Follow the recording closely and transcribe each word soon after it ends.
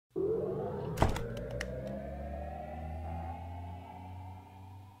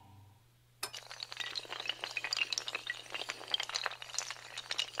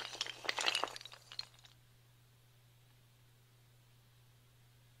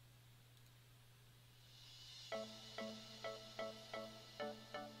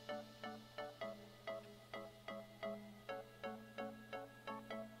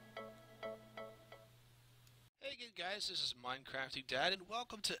guys, this is MinecraftingDAD, and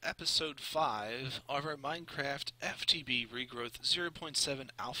welcome to episode 5 of our Minecraft FTB Regrowth 0.7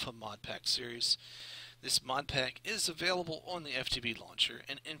 Alpha Modpack series. This modpack is available on the FTB Launcher,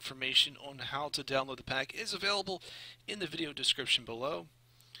 and information on how to download the pack is available in the video description below.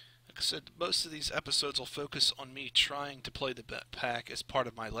 Like I said, most of these episodes will focus on me trying to play the pack as part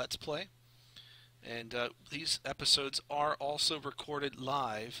of my Let's Play. And these episodes are also recorded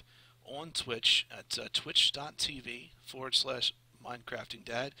live on Twitch at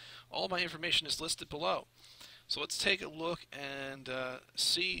twitch.tv/MinecraftingDAD. All my information is listed below. So let's take a look and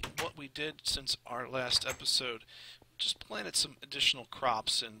see what we did since our last episode. Just planted some additional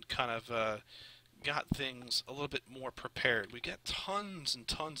crops and kind of got things a little bit more prepared. We got tons and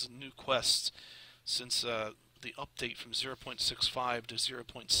tons of new quests since the update from 0.65 to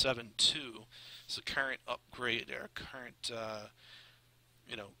 0.72. It's the current upgrade, our current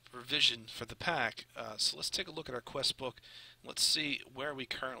revision for the pack. So let's take a look at our quest book. Let's see where we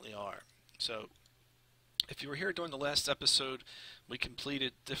currently are. So if you were here during the last episode, we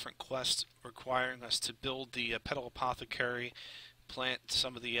completed different quests requiring us to build the petal apothecary, plant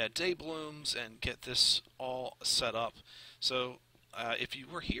some of the day blooms, and get this all set up. So if you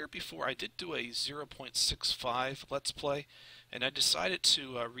were here before, I did do a 0.65 Let's Play, and I decided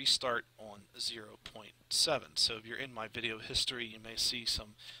to restart on 0.7. So if you're in my video history, you may see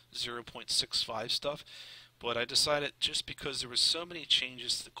some 0.65 stuff. But I decided, just because there was so many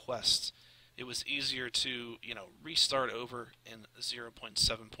changes to the quests, it was easier to restart over in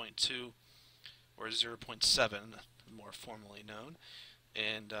 0.7.2 or 0.7, more formally known,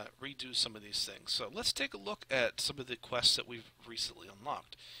 and redo some of these things. So let's take a look at some of the quests that we've recently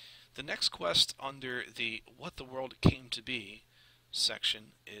unlocked. The next quest under the What the World Came to Be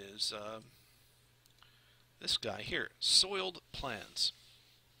section is this guy here, Soiled Plans.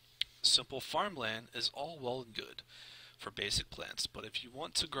 Simple farmland is all well and good for basic plants, but if you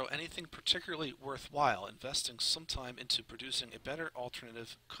want to grow anything particularly worthwhile, investing some time into producing a better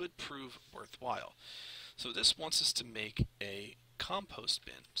alternative could prove worthwhile. So this wants us to make a compost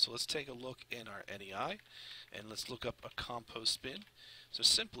bin. So let's take a look in our NEI and let's look up a compost bin. So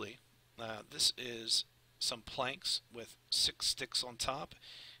simply, this is some planks with 6 sticks on top,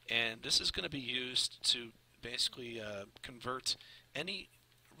 and this is going to be used to basically convert any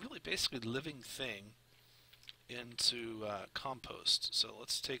really basically living thing into compost. So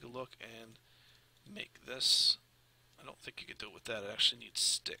let's take a look and make this. I don't think you could do it with that. It actually needs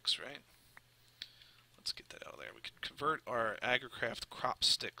sticks, right? Let's get that out of there. We can convert our Agricraft crop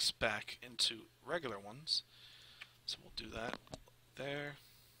sticks back into regular ones. So we'll do that there.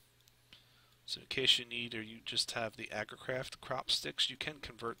 So in case you need, or you just have the Agricraft crop sticks, you can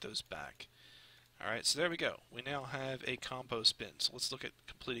convert those back. Alright, so there we go. We now have a compost bin. So let's look at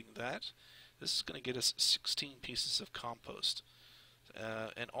completing that. This is going to get us 16 pieces of compost.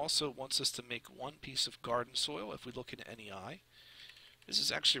 And also wants us to make 1 piece of garden soil if we look into NEI. This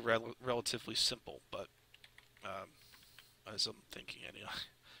is actually relatively simple, but as I'm thinking anyway,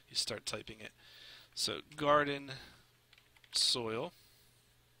 you start typing it. So garden soil.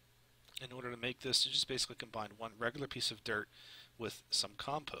 In order to make this, you just basically combine 1 regular piece of dirt with some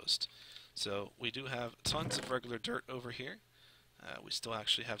compost. So we do have tons of regular dirt over here. We still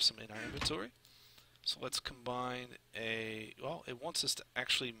actually have some in our inventory. So let's combine well, it wants us to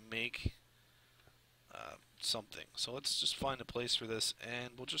actually make something. So let's just find a place for this,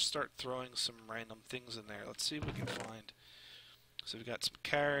 and we'll just start throwing some random things in there. Let's see if we can find. So we've got some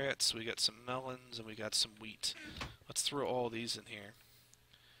carrots, we got some melons, and we got some wheat. Let's throw all these in here.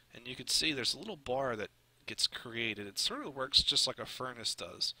 And you can see there's a little bar that gets created. It sort of works just like a furnace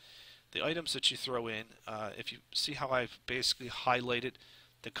does. The items that you throw in, if you see how I've basically highlighted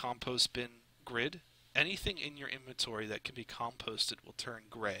the compost bin grid, anything in your inventory that can be composted will turn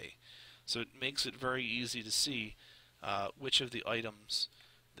gray. So it makes it very easy to see which of the items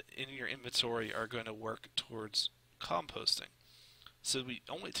in your inventory are going to work towards composting. So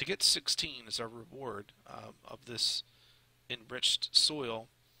to get 16 as our reward of this enriched soil.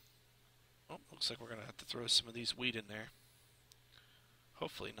 Oh, looks like we're going to have to throw some of these wheat in there.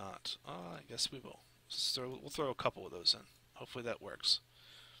 Hopefully not. I guess we will. So we'll throw a couple of those in. Hopefully that works.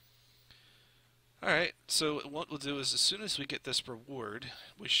 Alright, so what we'll do is as soon as we get this reward,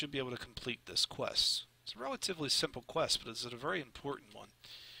 we should be able to complete this quest. It's a relatively simple quest, but it's a very important one,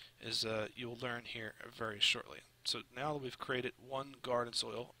 as you will learn here very shortly. So now that we've created 1 garden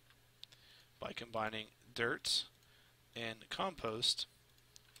soil by combining dirt and compost,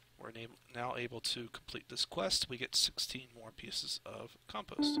 we're now able to complete this quest. We get 16 more pieces of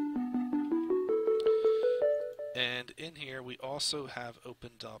compost. And in here we also have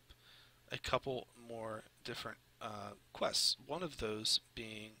opened up a couple more different quests. One of those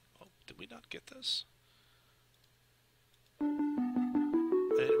being... Oh, did we not get this?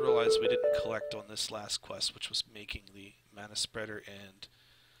 I didn't realize we didn't collect on this last quest, which was making the mana spreader and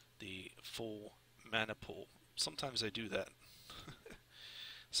the full mana pool. Sometimes I do that.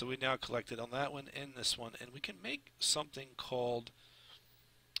 So we now collected on that one and this one, and we can make something called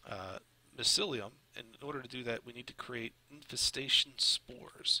mycelium. In order to do that, we need to create infestation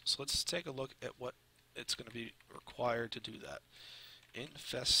spores. So let's take a look at what it's going to be required to do that.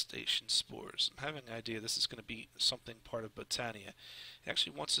 Infestation spores. I'm having an idea this is going to be something part of Botania. It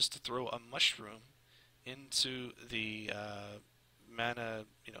actually wants us to throw a mushroom into the mana,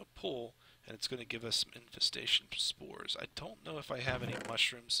 pool, and it's going to give us some infestation spores. I don't know if I have any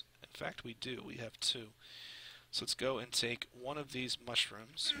mushrooms. In fact, we do. We have 2. So let's go and take one of these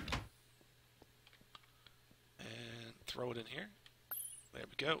mushrooms and throw it in here. There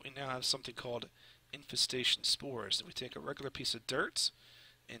we go. We now have something called infestation spores. And we take a regular piece of dirt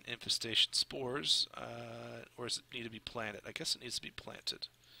and infestation spores, or does it need to be planted? I guess it needs to be planted.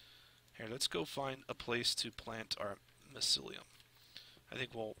 Here, let's go find a place to plant our mycelium. I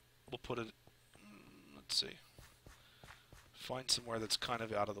think we'll put it, let's see, find somewhere that's kind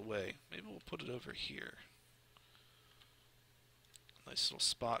of out of the way. Maybe we'll put it over here. Nice little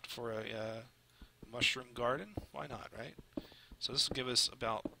spot for a mushroom garden. Why not, right? So this will give us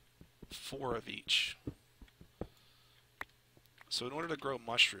about 4 of each. So in order to grow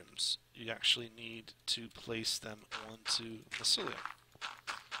mushrooms, you actually need to place them onto mycelium.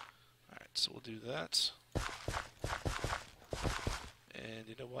 Alright, so we'll do that. And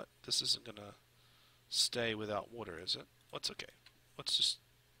you know what? This isn't going to stay without water, is it? What's okay? Let's just...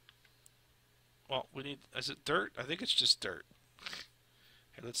 Well, we need... Is it dirt? I think it's just dirt.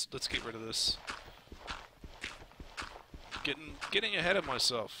 Here, let's get rid of this. Getting ahead of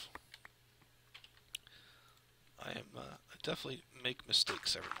myself. I definitely make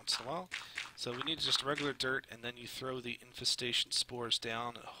mistakes every once in a while. So we need just regular dirt, and then you throw the infestation spores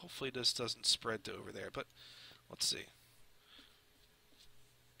down. Hopefully this doesn't spread to over there, but let's see.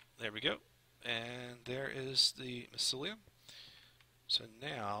 There we go. And there is the mycelium. So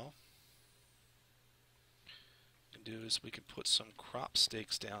now, what we can do is we can put some crop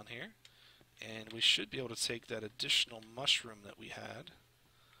stakes down here, and we should be able to take that additional mushroom that we had,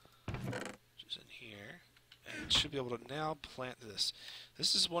 which is in here, and should be able to now plant this.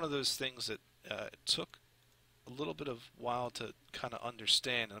 This is one of those things that it took a little bit of while to kind of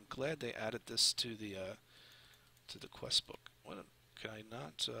understand, and I'm glad they added this to the quest book. What? Can I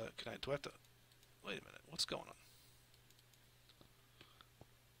not, do I have to, wait a minute, what's going on?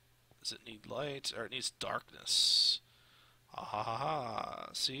 Does it need light, or it needs darkness? Ah ha ha ha,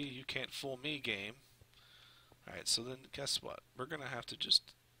 see, you can't fool me, game. Alright, so then guess what? We're gonna have to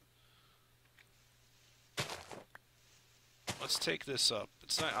just, let's take this up.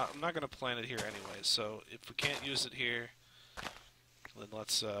 I'm not gonna plant it here anyway, so if we can't use it here, then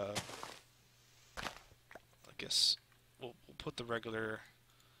let's, I guess, we'll put the regular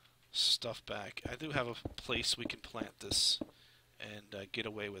stuff back. I do have a place we can plant this and get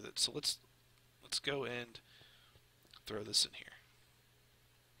away with it. So let's go and throw this in here.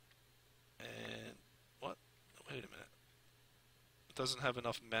 And what? Wait a minute. It doesn't have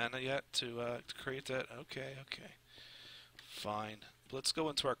enough mana yet to create that. Okay. Fine. Let's go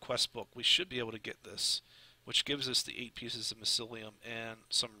into our quest book. We should be able to get this, which gives us the 8 pieces of mycelium and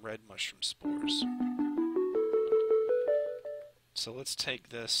some red mushroom spores. So let's take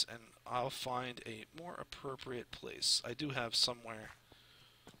this, and I'll find a more appropriate place. I do have somewhere.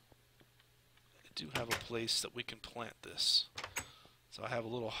 I do have a place that we can plant this. So I have a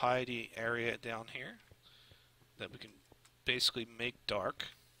little hidey area down here that we can basically make dark.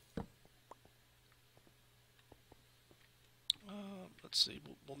 Let's see.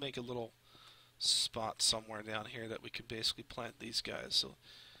 We'll make a little spot somewhere down here that we can basically plant these guys. So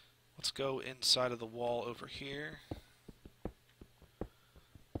let's go inside of the wall over here.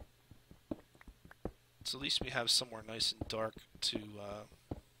 So at least we have somewhere nice and dark to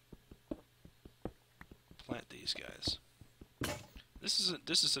plant these guys. This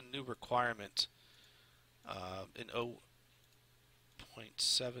is a new requirement in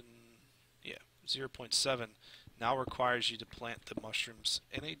 0.7. Yeah, 0.7 now requires you to plant the mushrooms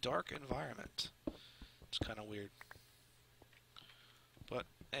in a dark environment. It's kind of weird, but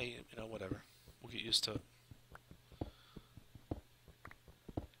hey, whatever. We'll get used to it.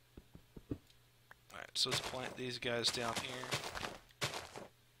 So let's plant these guys down here.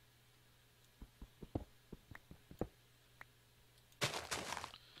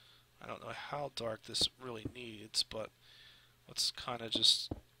 I don't know how dark this really needs, but let's kind of just,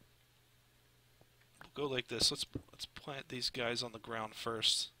 we'll go like this. Let's plant these guys on the ground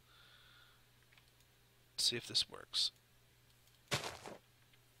first. See if this works.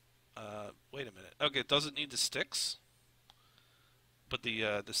 Wait a minute. Okay, it doesn't need the sticks, but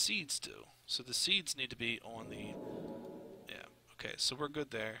the seeds do. So the seeds need to be on the... Yeah, okay, so we're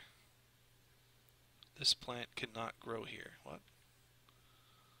good there. This plant cannot grow here. What?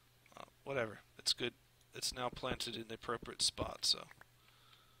 Oh, whatever. It's good. It's now planted in the appropriate spot, so...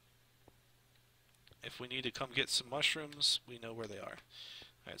 If we need to come get some mushrooms, we know where they are.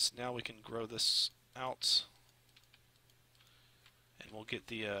 Alright, so now we can grow this out. And we'll get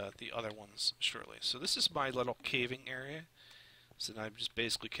the other ones shortly. So this is my little caving area. So now I've just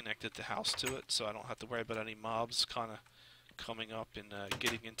basically connected the house to it, so I don't have to worry about any mobs kind of coming up and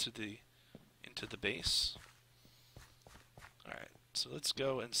getting into the base. Alright, so let's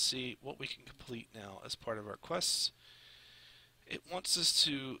go and see what we can complete now as part of our quests. It wants us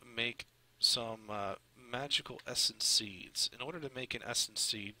to make some magical essence seeds. In order to make an essence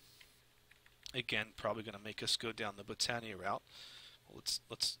seed, again, probably going to make us go down the Botania route. Well,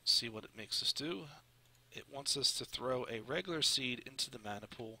 let's see what it makes us do. It wants us to throw a regular seed into the mana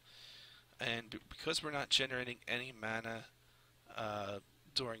pool, and because we're not generating any mana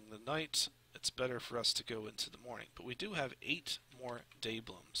during the night, it's better for us to go into the morning. But we do have 8 more day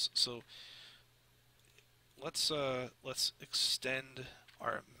blooms, so let's extend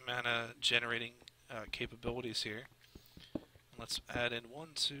our mana generating capabilities here. Let's add in 1,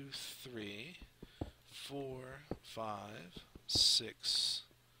 2, 3, 4, 5, 6,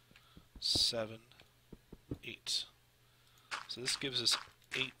 7, 8. So this gives us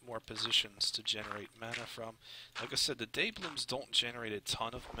 8 more positions to generate mana from. Like I said, the day blooms don't generate a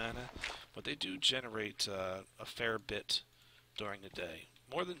ton of mana, but they do generate a fair bit during the day.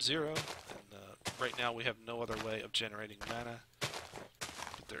 More than 0, and right now we have no other way of generating mana.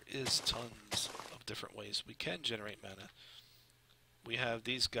 But there is tons of different ways we can generate mana. We have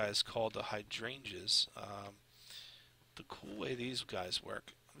these guys called the hydrangeas. The cool way these guys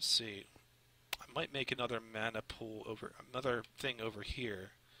work, let's see, I might make another mana pool over, another thing over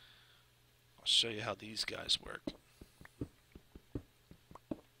here. I'll show you how these guys work.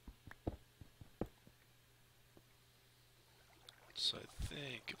 So I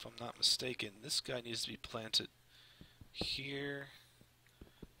think, if I'm not mistaken, this guy needs to be planted here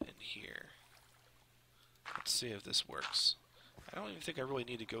and here. Let's see if this works. I don't even think I really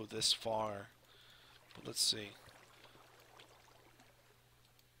need to go this far, but let's see.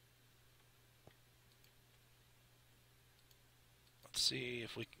 Let's see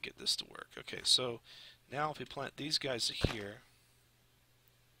if we can get this to work. Okay, so now if we plant these guys here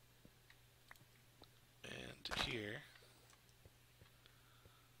and here,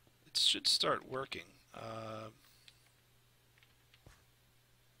 it should start working.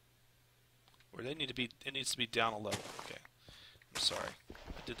 Where they need to be, it needs to be down a level. Okay, I'm sorry,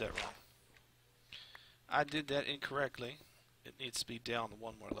 I did that wrong. I did that incorrectly. It needs to be down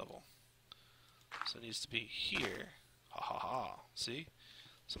 1 more level. So it needs to be here. Ha ha ha. See?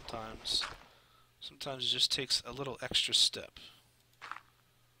 Sometimes it just takes a little extra step.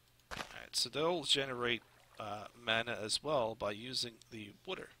 Alright, so they'll generate mana as well by using the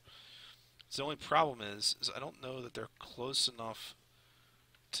water. So the only problem is I don't know that they're close enough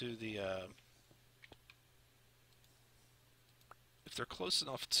to the if they're close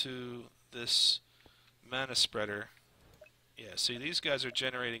enough to this mana spreader. Yeah, see, these guys are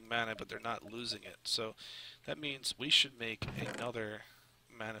generating mana, but they're not losing it. So that means we should make another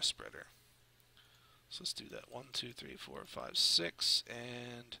mana spreader. So let's do that. 1, 2, 3, 4, 5, 6,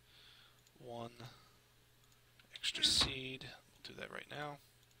 and 1 extra seed. We'll do that right now.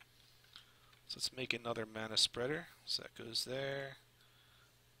 So let's make another mana spreader. So that goes there.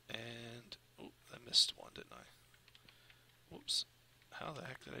 And, oh, I missed one, didn't I? Whoops. How the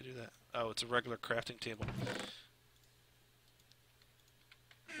heck did I do that? Oh, it's a regular crafting table.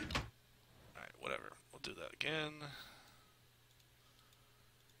 Alright, whatever. We'll do that again.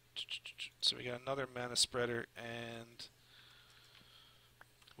 So we got another mana spreader, and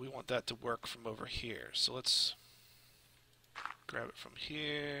we want that to work from over here. So let's grab it from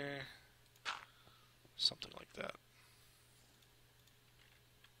here. Something like that.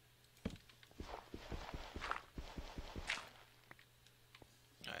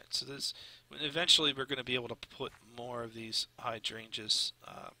 Alright, so this, eventually we're going to be able to put more of these hydrangeas.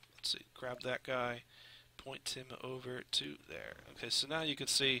 Let's see, grab that guy, point him over to there. Okay, so now you can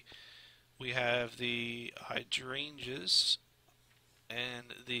see we have the hydrangeas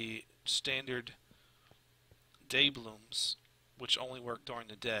and the standard day blooms, which only work during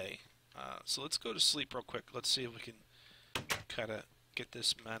the day. So let's go to sleep real quick. Let's see if we can kind of get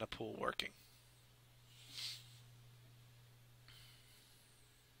this mana pool working.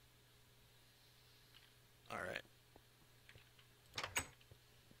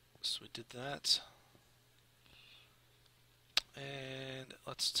 did that. And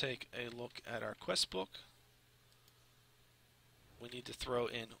let's take a look at our quest book. We need to throw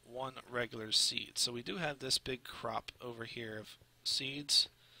in one regular seed. So we do have this big crop over here of seeds.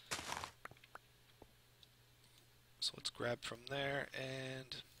 So let's grab from there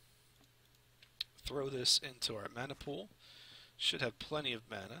and throw this into our mana pool. Should have plenty of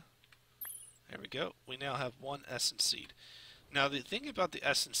mana. There we go. We now have one essence seed. Now the thing about the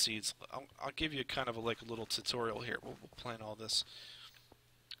essence seeds, I'll give you kind of a little tutorial here. We'll plant all this.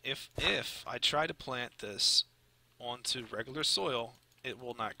 If I try to plant this onto regular soil, it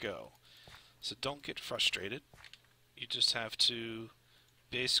will not go. So don't get frustrated. You just have to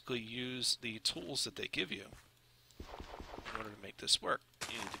basically use the tools that they give you in order to make this work.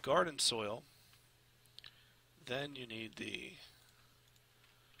 You need the garden soil, then you need the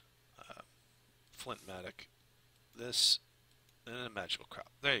flintmatic, this, and then a magical crop.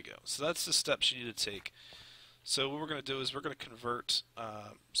 There you go. So that's the steps you need to take. So what we're going to do is we're going to convert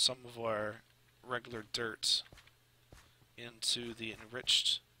some of our regular dirt into the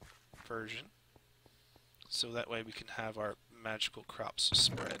enriched version, so that way we can have our magical crops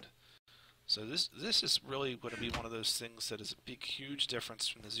spread. So this is really going to be one of those things that is a big, huge difference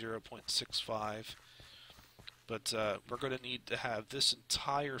from the 0.65. But we're going to need to have this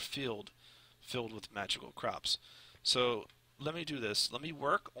entire field filled with magical crops. So let me do this. Let me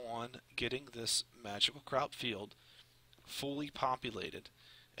work on getting this magical crop field fully populated,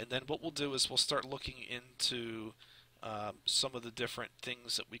 and then what we'll do is we'll start looking into some of the different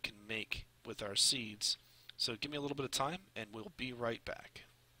things that we can make with our seeds. So give me a little bit of time and we'll be right back.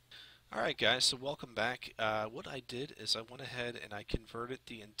 Alright guys, so welcome back. What I did is I went ahead and I converted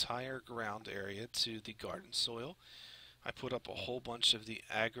the entire ground area to the garden soil. I put up a whole bunch of the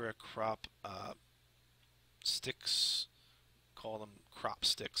agra crop sticks, call them crop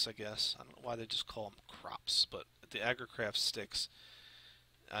sticks I guess. I don't know why they just call them crops, but the agricraft sticks.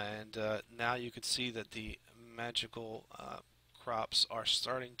 And now you can see that the magical crops are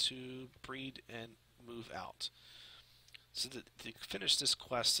starting to breed and move out. So to finish this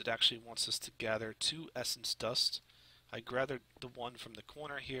quest, it actually wants us to gather 2 essence dust. I gathered the one from the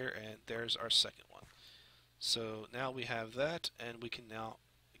corner here, and there's our second one. So now we have that, and we can now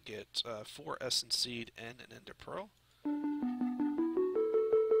get 4 essence seed and an ender pearl.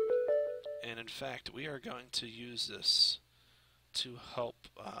 And in fact, we are going to use this to help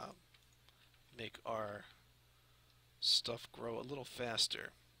make our stuff grow a little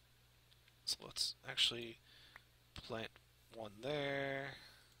faster. So let's actually plant one there,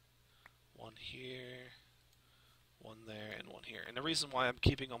 one here, one there, and one here. And the reason why I'm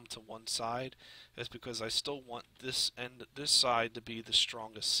keeping them to one side is because I still want this side to be the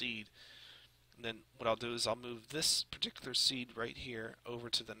strongest seed. And then what I'll do is I'll move this particular seed right here over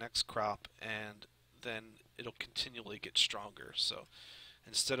to the next crop, and then it'll continually get stronger. So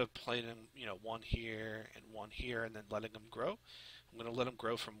instead of planting, one here and then letting them grow, I'm going to let them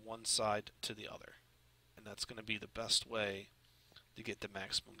grow from one side to the other. And that's going to be the best way to get the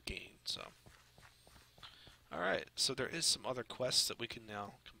maximum gain. So, alright, so there is some other quests that we can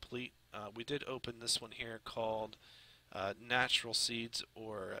now complete. We did open this one here called natural seeds,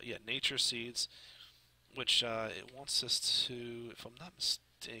 or nature seeds, which it wants us to, if I'm not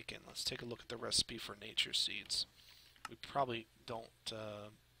mistaken, let's take a look at the recipe for nature seeds. We probably don't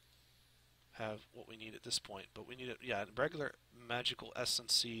have what we need at this point, but we need a regular magical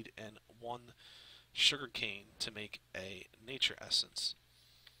essence seed and 1 sugarcane to make a nature essence.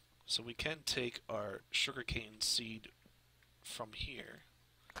 So we can take our sugarcane seed from here,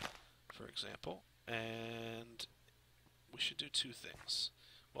 for example, and we should do 2 things.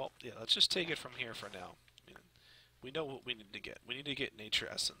 Well, let's just take it from here for now. We know what we need to get. We need to get nature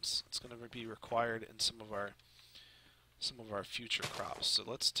essence. It's going to be required in some of our future crops. So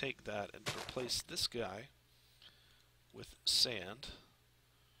let's take that and replace this guy with sand,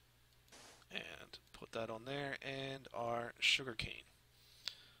 and put that on there, and our sugarcane.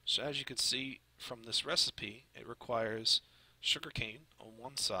 So as you can see from this recipe, it requires sugarcane on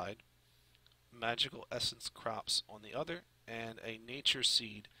one side, magical essence crops on the other, and a nature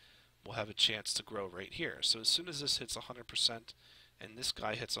seed will have a chance to grow right here. So as soon as this hits 100% and this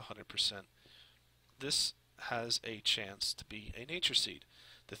guy hits 100%, this has a chance to be a nature seed.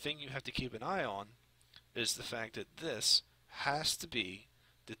 The thing you have to keep an eye on is the fact that this has to be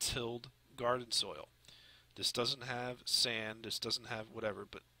the tilled garden soil. This doesn't have sand, this doesn't have whatever,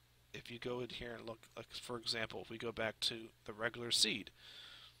 but if you go in here and look, like for example, if we go back to the regular seed,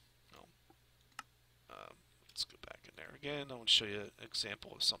 let's go back in there again. I want to show you an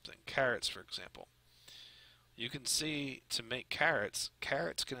example of something. Carrots, for example. you can see to make carrots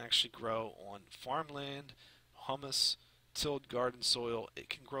can actually grow on farmland, humus, tilled garden soil. It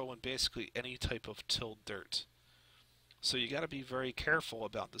can grow in basically any type of tilled dirt. So you got to be very careful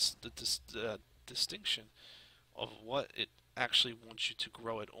about the distinction of what it actually wants you to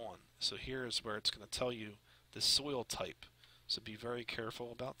grow it on. So here's where it's going to tell you the soil type. So be very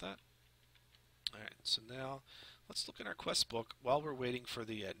careful about that. Alright, so now let's look in our quest book. While we're waiting for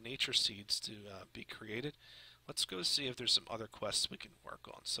the nature seeds to be created, let's go see if there's some other quests we can work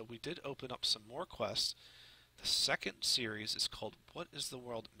on. So we did open up some more quests. The second series is called What is the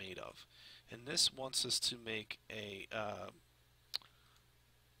World Made Of? And this wants us to make a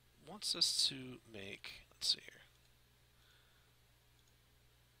let's see here.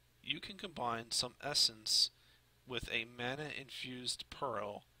 You can combine some essence with a mana infused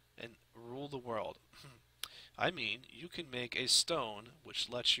pearl and rule the world. I mean, you can make a stone which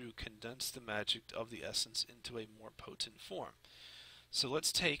lets you condense the magic of the essence into a more potent form. So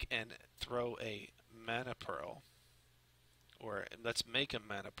let's take and throw a mana pearl, or let's make a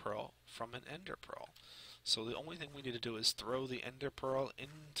mana pearl from an ender pearl. So the only thing we need to do is throw the ender pearl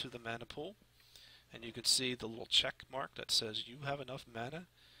into the mana pool, and you can see the little check mark that says you have enough mana.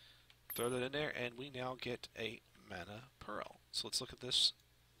 Throw that in there, and we now get a mana pearl. So let's look at this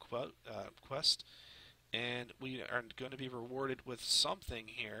quest, and we are going to be rewarded with something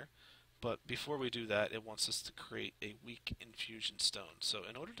here. But before we do that, it wants us to create a weak infusion stone. So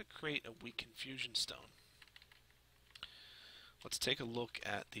in order to create a weak infusion stone, let's take a look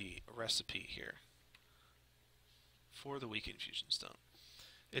at the recipe here for the weak infusion stone.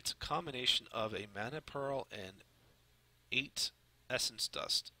 It's a combination of a mana pearl and 8 essence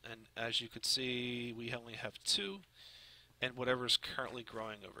dust, and as you can see, we only have 2, and whatever's currently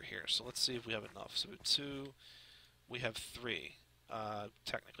growing over here. So let's see if we have enough. So 2, we have 3.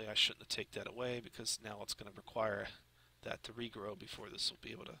 Technically, I shouldn't have taken that away because now it's going to require that to regrow before this will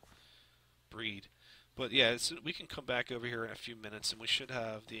be able to breed. But yeah, we can come back over here in a few minutes, and we should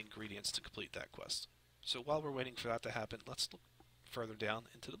have the ingredients to complete that quest. So while we're waiting for that to happen, let's look further down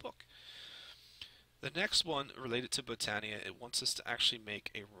into the book. The next one, related to Botania, it wants us to actually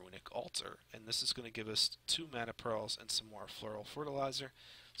make a runic altar, and this is going to give us 2 mana pearls and some more floral fertilizer.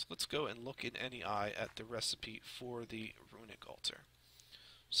 So let's go and look in any eye at the recipe for the runic altar.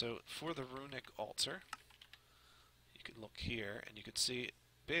 So for the runic altar, you can look here and you can see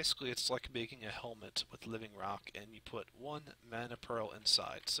basically it's like making a helmet with living rock, and you put 1 mana pearl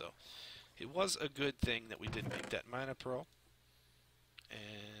inside. So it was a good thing that we did make that mana pearl,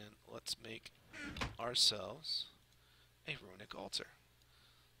 and let's make ourselves a runic altar.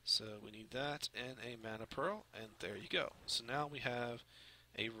 So we need that and a mana pearl, and there you go. So now we have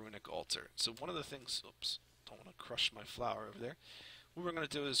a runic altar. So one of the things, oops, don't want to crush my flower over there. What we're going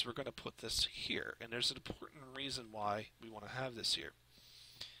to do is we're going to put this here, and there's an important reason why we want to have this here.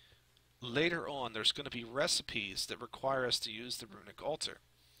 Later on, there's going to be recipes that require us to use the runic altar,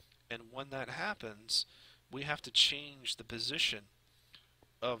 and when that happens, we have to change the position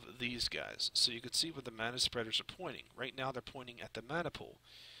of these guys. So you can see where the mana spreaders are pointing. Right now they're pointing at the mana pool.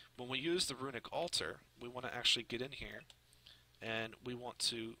 When we use the runic altar, we want to actually get in here and we want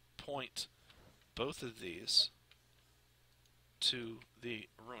to point both of these to the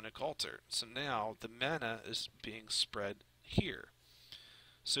runic altar. So now the mana is being spread here.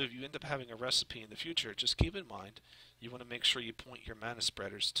 So if you end up having a recipe in the future, just keep in mind you want to make sure you point your mana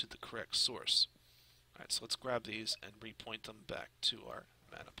spreaders to the correct source. Alright, so let's grab these and repoint them back to our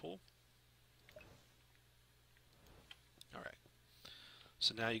mana pool. Alright,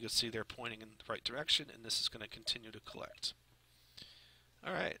 so now you can see they're pointing in the right direction, and this is going to continue to collect.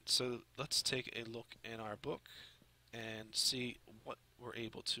 Alright, so let's take a look in our book and see what we're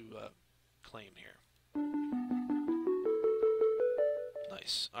able to claim here.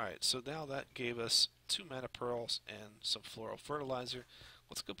 Nice. Alright, so now that gave us 2 mana pearls and some floral fertilizer.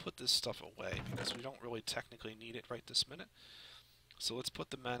 Let's go put this stuff away because we don't really technically need it right this minute. So let's put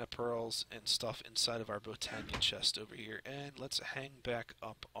the mana pearls and stuff inside of our Botania chest over here, and let's hang back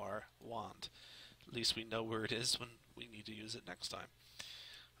up our wand. At least we know where it is when we need to use it next time.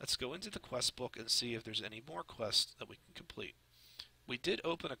 Let's go into the quest book and see if there's any more quests that we can complete. We did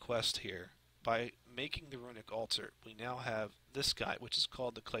open a quest here. By making the runic altar, we now have this guy, which is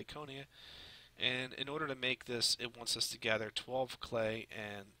called the Clayconia, and in order to make this, it wants us to gather 12 clay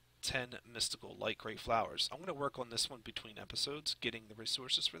and 10 mystical light gray flowers. I'm going to work on this one between episodes, getting the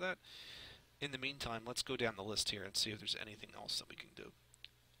resources for that. In the meantime, let's go down the list here and see if there's anything else that we can do.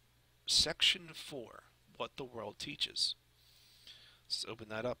 Section 4, What the World Teaches. Let's open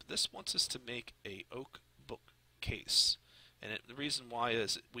that up. This wants us to make a oak bookcase. And the reason why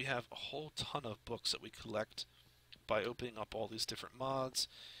is we have a whole ton of books that we collect by opening up all these different mods,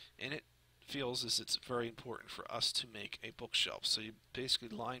 and it feels as it's very important for us to make a bookshelf. So you basically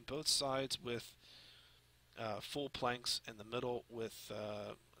line both sides with full planks, in the middle with,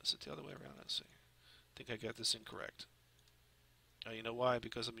 is it the other way around? Let's see. I think I got this incorrect. You know why?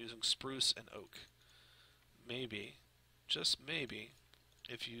 Because I'm using spruce and oak. Maybe, just maybe,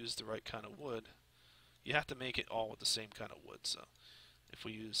 if you use the right kind of wood, you have to make it all with the same kind of wood. So if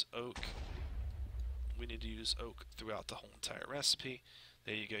we use oak, we need to use oak throughout the whole entire recipe.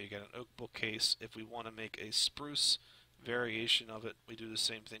 There you go, you got an oak bookcase. If we want to make a spruce variation of it, we do the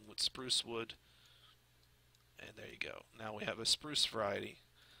same thing with spruce wood. And there you go. Now we have a spruce variety.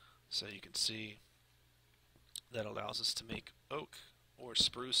 So you can see that allows us to make oak or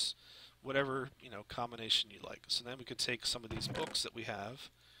spruce, whatever, combination you like. So then we could take some of these books that we have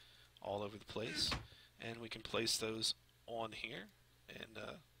all over the place, and we can place those on here and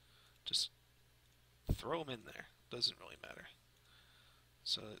just throw them in there. Doesn't really matter.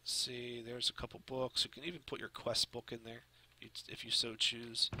 So let's see, there's a couple books. You can even put your quest book in there if you so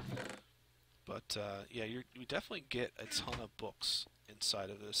choose. But yeah, you definitely get a ton of books inside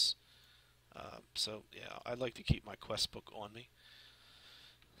of this. So yeah, I like to keep my quest book on me.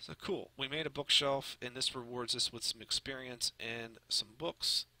 So cool, we made a bookshelf, and this rewards us with some experience and some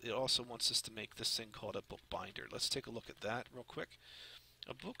books. It also wants us to make this thing called a book binder. Let's take a look at that real quick.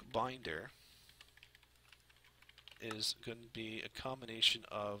 A book binder is going to be a combination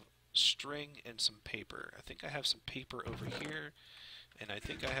of string and some paper. I think I have some paper over here, and I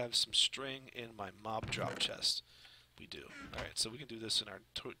think I have some string in my mob drop chest. We do. Alright, so we can do this in our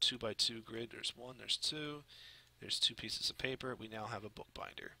 2x2 grid. There's one, there's two. There's two pieces of paper. We now have a book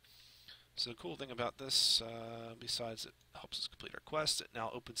binder. So the cool thing about this, besides it helps us complete our quest, it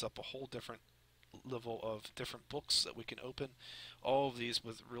now opens up a whole different level of different books that we can open. All of these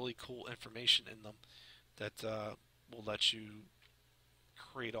with really cool information in them that will let you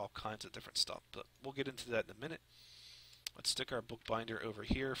create all kinds of different stuff. But we'll get into that in a minute. Let's stick our book binder over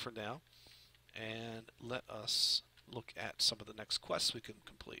here for now, and let us look at some of the next quests we can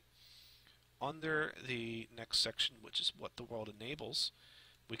complete. Under the next section, which is what the world enables,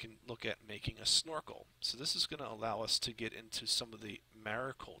 we can look at making a snorkel. So this is going to allow us to get into some of the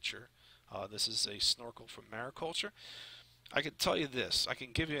mariculture. This is a snorkel from mariculture. I can tell you this. I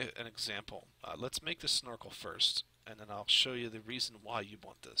can give you an example. Let's make the snorkel first, and then I'll show you the reason why you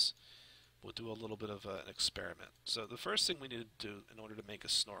want this. We'll do a little bit of an experiment. So the first thing we need to do in order to make a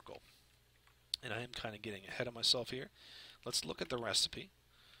snorkel, and I am kind of getting ahead of myself here, let's look at the recipe.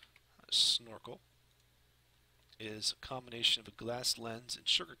 Snorkel is a combination of a glass lens and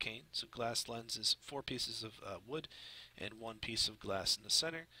sugarcane. So glass lens is 4 pieces of wood and 1 piece of glass in the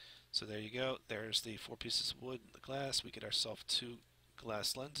center. So there you go. There's the 4 pieces of wood and the glass. We get ourselves 2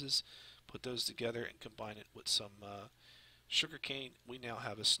 glass lenses, put those together and combine it with some sugarcane. We now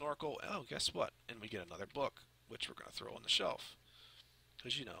have a snorkel. Oh, guess what? And we get another book, which we're going to throw on the shelf.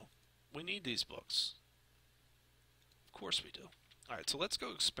 Because, we need these books. Of course we do. Alright, so let's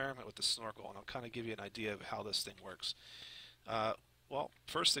go experiment with the snorkel, and I'll kind of give you an idea of how this thing works. Well,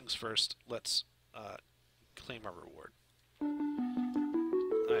 first things first, let's claim our reward.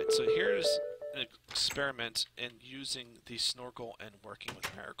 Alright, so here's an experiment in using the snorkel and working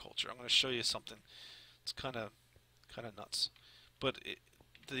with mariculture. I'm going to show you something. It's kind of nuts. But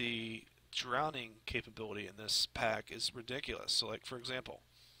the drowning capability in this pack is ridiculous. So, like, for example,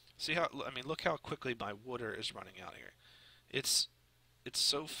 see how, look how quickly my water is running out here. It's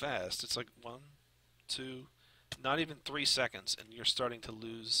so fast. It's like 1, 2, not even 3 seconds, and you're starting to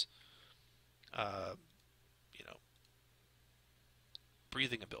lose,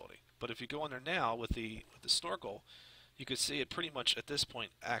 breathing ability. But if you go in there now with the snorkel, you can see it pretty much at this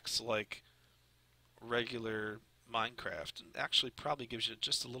point acts like regular Minecraft, and actually probably gives you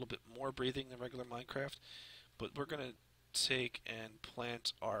just a little bit more breathing than regular Minecraft. But we're going to take and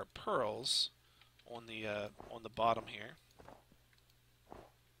plant our pearls on the bottom here.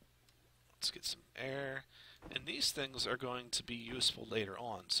 Let's get some air, and these things are going to be useful later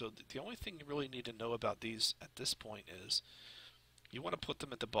on. So the only thing you really need to know about these at this point is you want to put them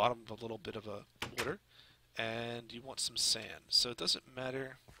at the bottom of a little bit of a water, and you want some sand. So it doesn't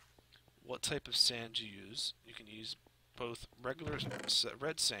matter what type of sand you use. You can use both regular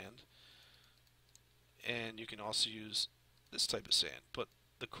red sand, and you can also use this type of sand. But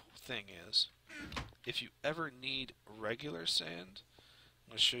the cool thing is, if you ever need regular sand,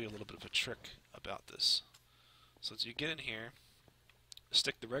 I'm going to show you a little bit of a trick about this. So as you get in here,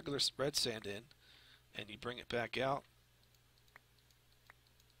 stick the regular red sand in, and you bring it back out.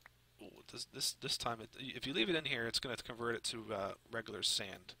 Ooh, this time, if you leave it in here, it's going to convert it to regular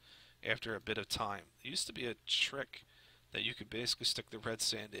sand, after a bit of time. It used to be a trick that you could basically stick the red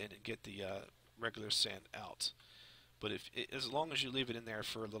sand in and get the regular sand out. But as long as you leave it in there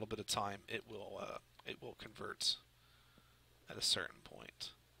for a little bit of time, it will convert at a certain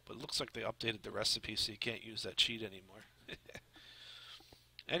point. But it looks like they updated the recipe, so you can't use that cheat anymore.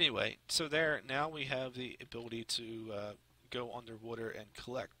 Anyway, so there, now we have the ability to go underwater and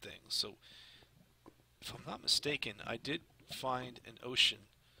collect things. So, if I'm not mistaken, I did find an ocean.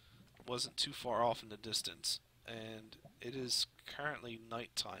 It wasn't too far off in the distance, and it is currently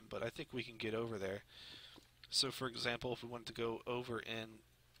nighttime, but I think we can get over there. So, for example, if we wanted to go over and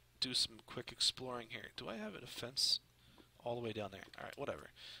do some quick exploring here. Do I have a fence all the way down there? Alright, whatever.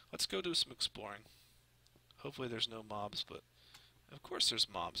 Let's go do some exploring. Hopefully there's no mobs, but of course there's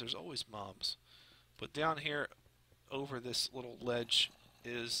mobs. There's always mobs. But down here, over this little ledge,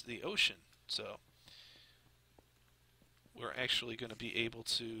 is the ocean. So we're actually going to be able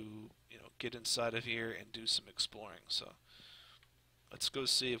to, get inside of here and do some exploring. So let's go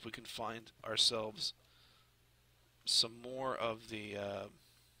see if we can find ourselves some more of the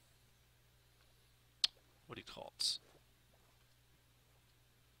what do you call it?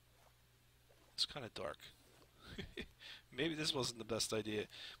 It's kind of dark. Maybe this wasn't the best idea,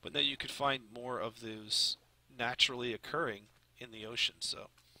 but now you could find more of those naturally occurring in the ocean, so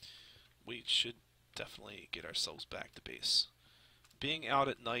we should definitely get ourselves back to base. Being out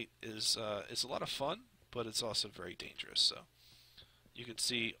at night is a lot of fun, but it's also very dangerous, so you can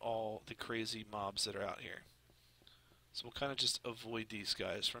see all the crazy mobs that are out here. So we'll kind of just avoid these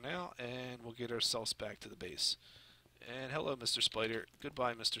guys for now, and we'll get ourselves back to the base. And hello, Mr. Spider.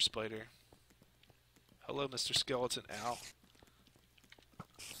 Goodbye, Mr. Spider. Hello, Mr. Skeleton. Ow.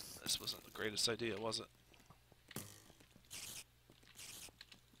 This wasn't the greatest idea, was it?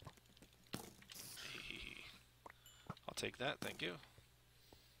 I'll take that, thank you.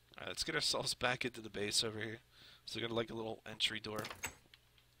 Alright, let's get ourselves back into the base over here. So we got like a little entry door.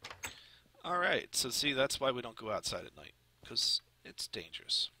 Alright, so see, that's why we don't go outside at night, because it's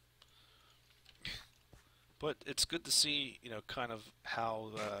dangerous. But it's good to see, kind of how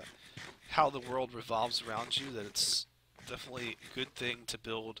the world revolves around you, that it's definitely a good thing to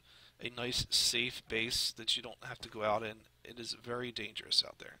build a nice, safe base that you don't have to go out in. It is very dangerous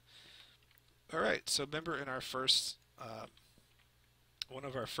out there. Alright, so remember in our first, one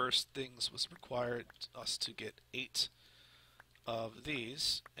of our first things was required us to get 8 of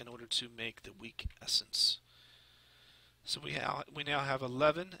these in order to make the weak essence. So we now have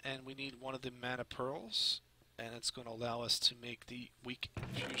 11, and we need one of the mana pearls, and it's going to allow us to make the weak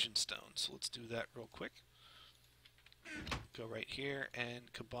infusion stone. So let's do that real quick. Go right here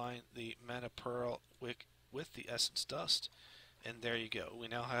and combine the mana pearl with the essence dust, and there you go. We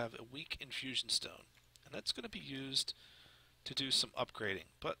now have a weak infusion stone, and that's going to be used to do some upgrading.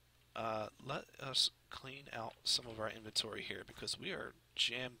 But let us clean out some of our inventory here, because we are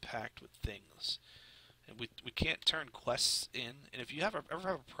jam-packed with things, and we can't turn quests in. And if you ever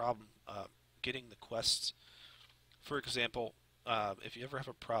have a problem getting the quests, for example, if you ever have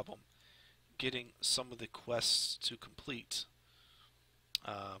a problem getting some of the quests to complete,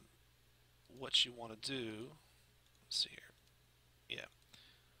 what you want to do, let's see here, yeah,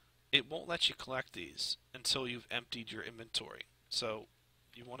 it won't let you collect these until you've emptied your inventory. So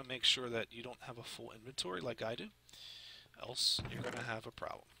you want to make sure that you don't have a full inventory like I do, else you're going to have a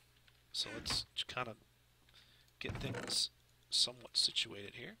problem. So let's kind of get things somewhat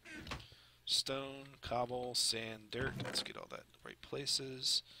situated here. Stone, cobble, sand, dirt. Let's get all that in the right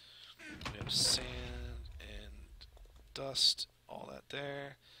places. We have sand and dust, all that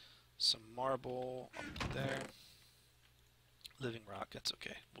there. Some marble up there. Living rock, that's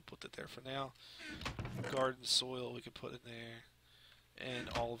okay. We'll put that there for now. Garden soil we can put in there. And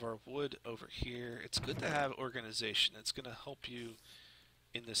all of our wood over here. It's good to have organization. It's going to help you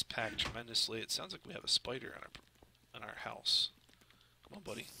in this pack tremendously. It sounds like we have a spider in our house. Come on,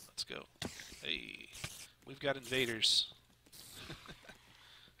 buddy. Let's go. Hey, we've got invaders.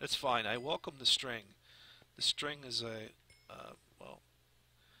 That's fine. I welcome the string. The string is well,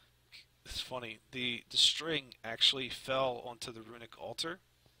 it's funny. The string actually fell onto the runic altar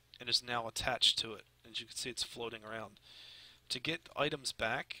and is now attached to it. As you can see, it's floating around. To get items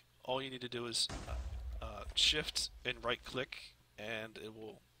back, all you need to do is shift and right click, and it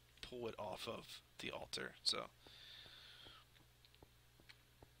will pull it off of the altar. So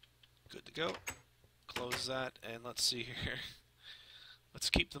good to go. Close that, and let's see here. Let's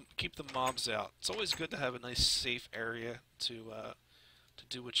keep the mobs out. It's always good to have a nice safe area to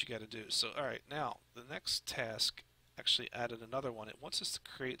do what you got to do. So all right, now the next task actually added another one. It wants us to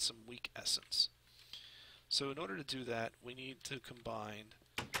create some weak essence. So in order to do that, we need to combine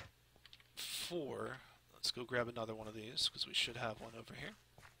 4. Let's go grab another one of these, because we should have one over here.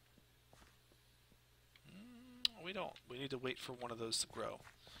 We don't. We need to wait for one of those to grow.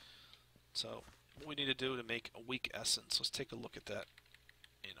 So, what we need to do to make a weak essence, let's take a look at that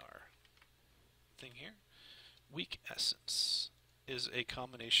in our thing here. Weak essence is a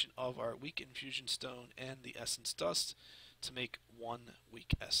combination of our weak infusion stone and the essence dust to make one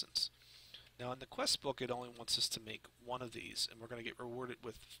weak essence. Now in the quest book it only wants us to make one of these, and we're going to get rewarded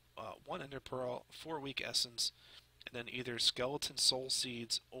with 1 ender pearl, 4 weak essence, and then either skeleton soul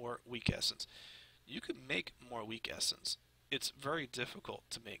seeds or weak essence. You can make more weak essence. It's very difficult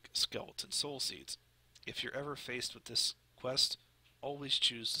to make skeleton soul seeds. If you're ever faced with this quest, always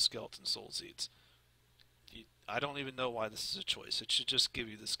choose the skeleton soul seeds. I don't even know why this is a choice. It should just give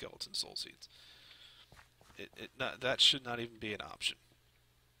you the skeleton soul seeds. That should not even be an option.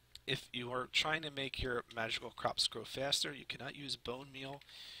 If you are trying to make your magical crops grow faster, you cannot use bone meal.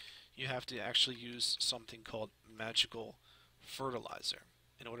 You have to actually use something called magical fertilizer.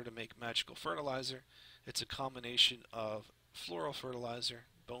 In order to make magical fertilizer, it's a combination of floral fertilizer,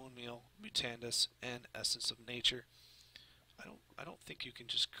 bone meal, mutandis, and essence of nature. I don't think you can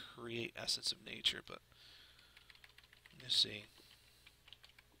just create essence of nature, but let me see.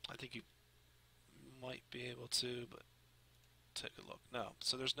 I think you might be able to, but take a look. No,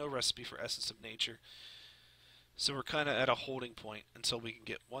 so there's no recipe for essence of nature. So we're kind of at a holding point until we can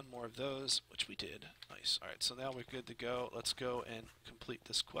get one more of those, which we did. Nice. Alright, so now we're good to go. Let's go and complete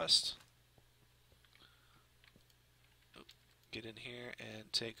this quest. Get in here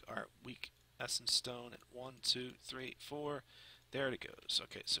and take our weak essence stone at 1, 2, 3, 4. There it goes.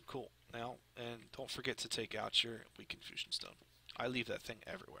 Okay, so cool. Now, and don't forget to take out your weak infusion stone. I leave that thing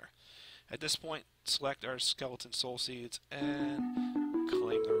everywhere. At this point, select our skeleton soul seeds and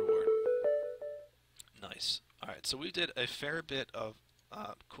claim the reward. Nice. Alright, so we did a fair bit of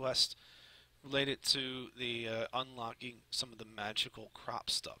quest related to the unlocking some of the magical crop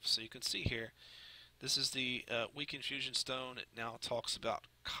stuff. So you can see here, this is the weak infusion stone. It now talks about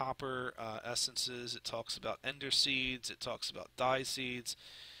copper essences. It talks about ender seeds. It talks about dye seeds.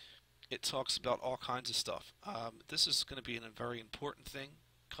 It talks about all kinds of stuff. This is going to be a very important thing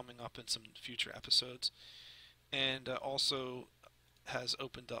coming up in some future episodes, and also has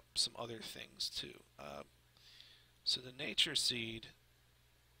opened up some other things too. So the nature seed,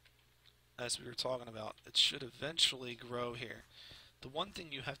 as we were talking about, it should eventually grow here. The one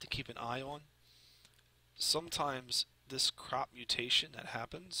thing you have to keep an eye on, sometimes this crop mutation that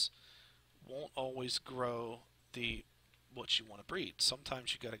happens won't always grow what you want to breed.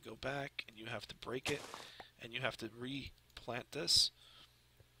 Sometimes you got to go back and you have to break it and you have to replant this.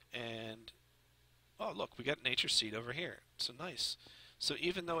 And oh look, we got nature seed over here. So nice. So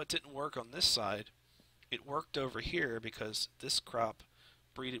even though it didn't work on this side, it worked over here because this crop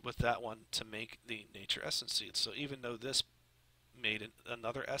breeded with that one to make the nature essence seed. So even though this made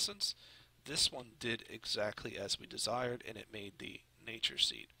another essence, this one did exactly as we desired, and it made the nature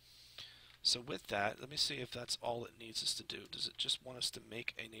seed. So with that, let me see if that's all it needs us to do. Does it just want us to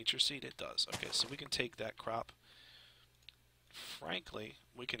make a nature seed? It does. Okay, so we can take that crop. Frankly,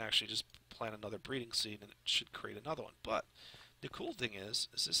 we can actually just plant another breeding seed and it should create another one. But the cool thing is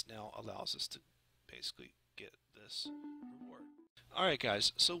this now allows us to basically get this reward. Alright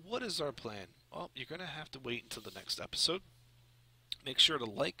guys, so what is our plan? Well, you're going to have to wait until the next episode. Make sure to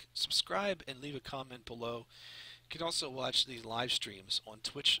like, subscribe, and leave a comment below. You can also watch these live streams on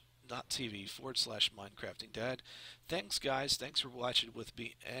twitch.tv/MinecraftingDAD. Thanks guys, thanks for watching with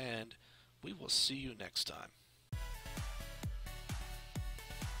me, and we will see you next time.